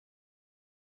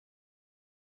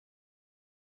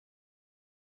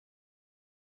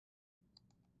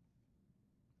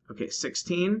Okay,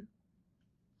 16.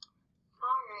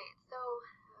 All right, so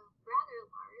rather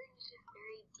large,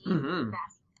 very deep Mm-hmm.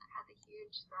 vessel that has a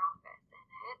huge thrombus in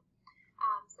it.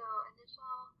 So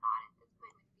initial thought at this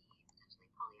point would be potentially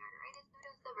polyarteritis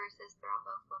nodosa versus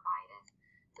thrombophlebitis.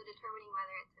 So determining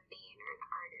whether it's a vein or an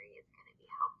artery is going to be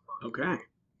helpful. Okay. Here.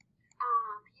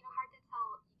 Hard to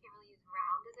tell. You can't really use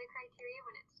round as a criteria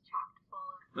when it's chocked full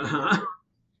of. Uh-huh.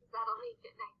 That'll make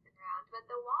it nice and round. But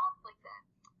the walls, like the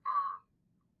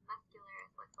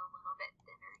muscularis, looks a little bit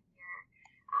thinner here.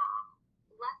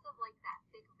 Less of like that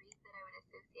thick wreath that I would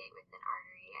associate with an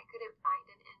artery. I couldn't find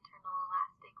an internal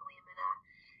elastic lamina.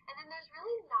 And then there's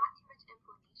really not too much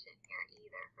inflammation here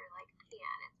either for like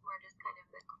pan. It's more just kind of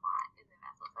the clot in the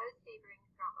vessel. So I was favoring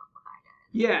thrombophlebitis.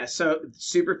 Yeah, so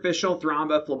superficial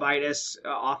thrombophlebitis,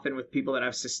 often with people that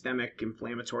have systemic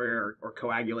inflammatory or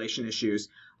coagulation issues.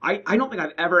 I don't think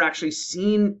I've ever actually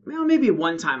seen, well, maybe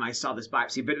one time I saw this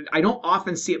biopsy, but I don't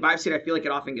often see it biopsied. I feel like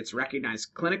it often gets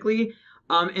recognized clinically.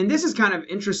 And this is kind of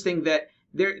interesting that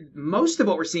most of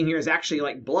what we're seeing here is actually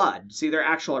like blood. See, they're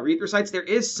actual erythrocytes. There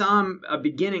is some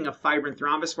beginning of fibrin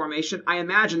thrombus formation. I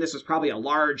imagine this was probably a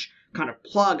large kind of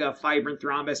plug of fibrin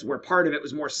thrombus where part of it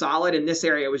was more solid. In this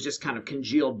area, it was just kind of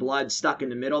congealed blood stuck in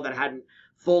the middle that hadn't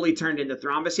fully turned into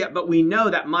thrombus yet. But we know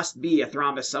that must be a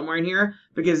thrombus somewhere in here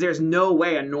because there's no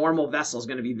way a normal vessel is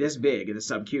going to be this big in the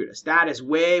subcutis. That is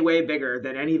way, way bigger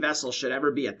than any vessel should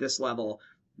ever be at this level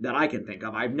that I can think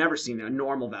of. I've never seen a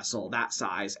normal vessel that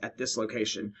size at this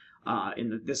location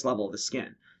this level of the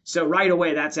skin. So right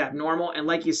away, that's abnormal. And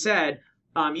like you said,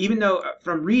 even though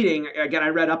from reading, again, I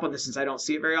read up on this since I don't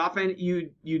see it very often,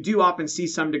 you do often see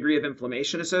some degree of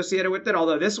inflammation associated with it,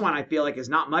 although this one I feel like is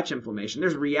not much inflammation.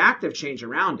 There's reactive change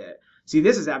around it. See,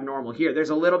 this is abnormal here.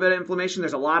 There's a little bit of inflammation.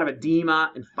 There's a lot of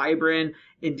edema and fibrin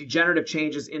and degenerative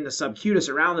changes in the subcutis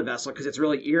around the vessel because it's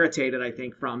really irritated, I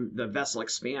think, from the vessel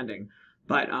expanding.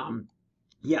 But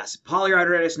yes,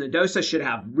 polyarteritis nodosa should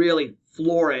have really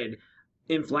florid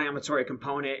inflammatory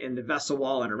component in the vessel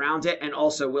wall and around it, and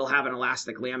also will have an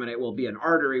elastic lamina. It will be an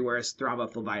artery, whereas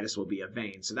thrombophlebitis will be a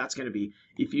vein. So that's going to be,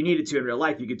 if you needed to in real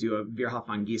life, you could do a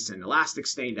Verhoeven-Giessen elastic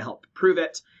stain to help prove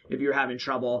it if you're having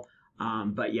trouble.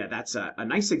 But yeah, that's a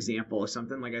nice example of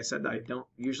something, like I said, that I don't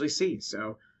usually see.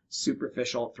 So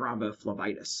superficial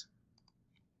thrombophlebitis.